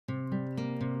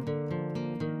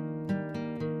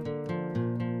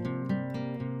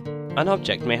An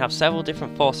object may have several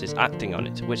different forces acting on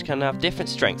it, which can have different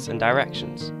strengths and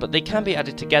directions, but they can be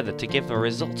added together to give a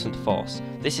resultant force.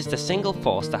 This is the single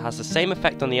force that has the same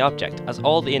effect on the object as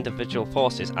all the individual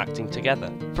forces acting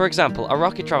together. For example, a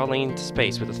rocket travelling into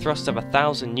space with a thrust of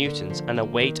 1000 newtons and a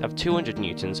weight of 200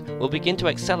 newtons will begin to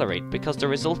accelerate because the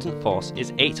resultant force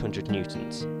is 800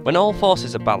 newtons. When all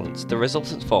forces are balanced, the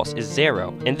resultant force is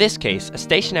 0. In this case, a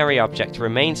stationary object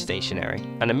remains stationary,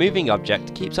 and a moving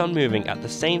object keeps on moving at the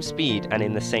same speed and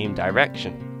in the same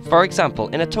direction. For example,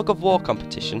 in a tug-of-war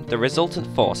competition, the resultant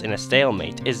force in a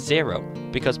stalemate is 0,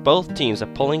 because both teams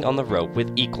are pulling on the rope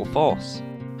with equal force.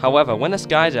 However, when a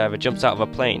skydiver jumps out of a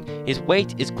plane, his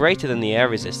weight is greater than the air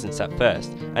resistance at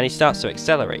first, and he starts to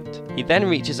accelerate. He then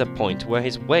reaches a point where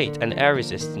his weight and air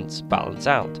resistance balance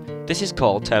out. This is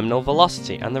called terminal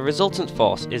velocity, and the resultant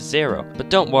force is 0. But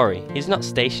don't worry, he's not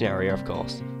stationary of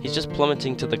course, he's just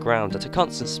plummeting to the ground at a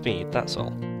constant speed, that's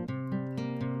all.